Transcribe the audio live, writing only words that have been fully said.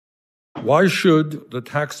Why should the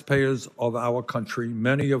taxpayers of our country,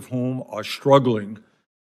 many of whom are struggling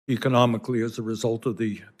economically as a result of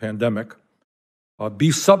the pandemic,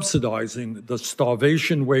 be subsidizing the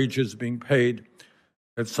starvation wages being paid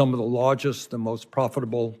at some of the largest and most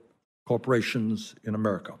profitable corporations in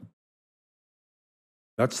America?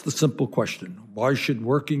 That's the simple question. Why should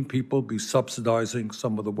working people be subsidizing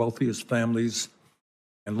some of the wealthiest families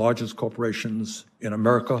and largest corporations in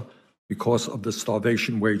America because of the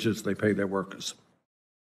starvation wages they pay their workers?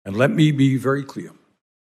 And let me be very clear.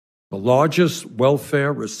 The largest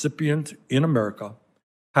welfare recipient in America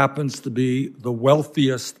happens to be the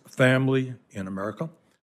wealthiest family in America,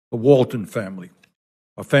 the Walton family,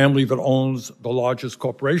 a family that owns the largest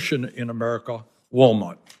corporation in America,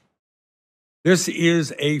 Walmart. This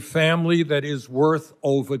is a family that is worth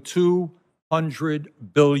over $200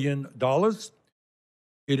 billion.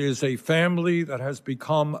 It is a family that has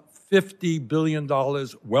become $50 billion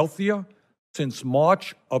wealthier since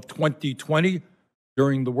March of 2020,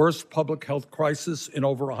 during the worst public health crisis in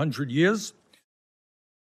over 100 years.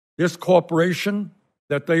 This corporation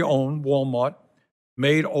that they own, Walmart,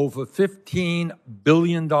 made over $15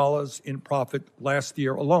 billion in profit last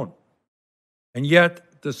year alone. And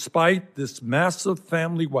yet, despite this massive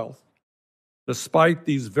family wealth, despite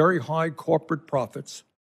these very high corporate profits,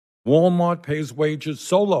 Walmart pays wages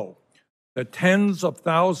so low that tens of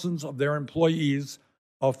thousands of their employees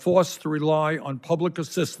are forced to rely on public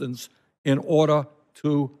assistance in order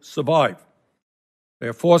to survive. They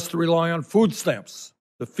are forced to rely on food stamps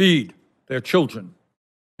to feed their children,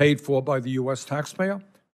 paid for by the U.S. taxpayer.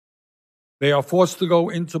 They are forced to go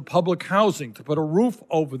into public housing to put a roof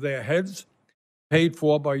over their heads, paid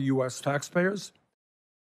for by U.S. taxpayers.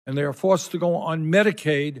 And they are forced to go on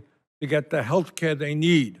Medicaid to get the health care they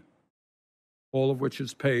need, all of which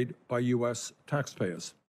is paid by U.S.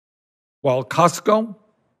 taxpayers. While Costco,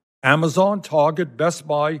 Amazon, Target, Best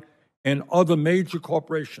Buy, and other major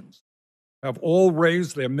corporations have all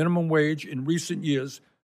raised their minimum wage in recent years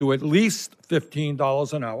to at least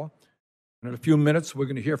 $15 an hour. And in a few minutes, we're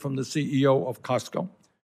going to hear from the CEO of Costco.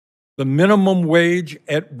 The minimum wage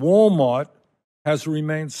at Walmart has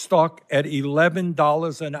remained stuck at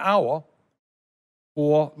 $11 an hour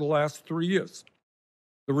for the last 3 years.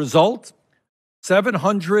 The result?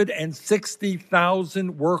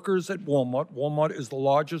 760,000 workers at Walmart. Walmart is the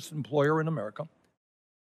largest employer in America.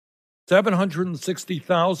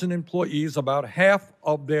 760,000 employees, about half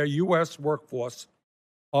of their U.S. workforce,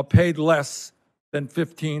 are paid less than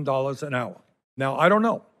 $15 an hour. Now, I don't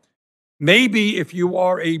know. Maybe if you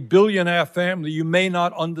are a billionaire family, you may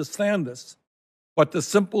not understand this. But the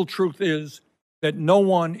simple truth is that no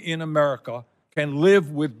one in America can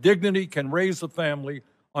live with dignity, can raise a family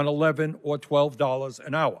on $11 or $12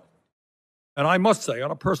 an hour. And I must say,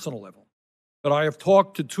 on a personal level, that I have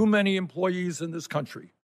talked to too many employees in this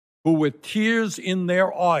country who, with tears in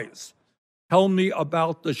their eyes, tell me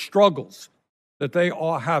about the struggles that they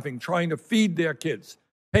are having trying to feed their kids,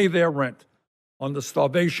 pay their rent on the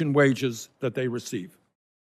starvation wages that they receive.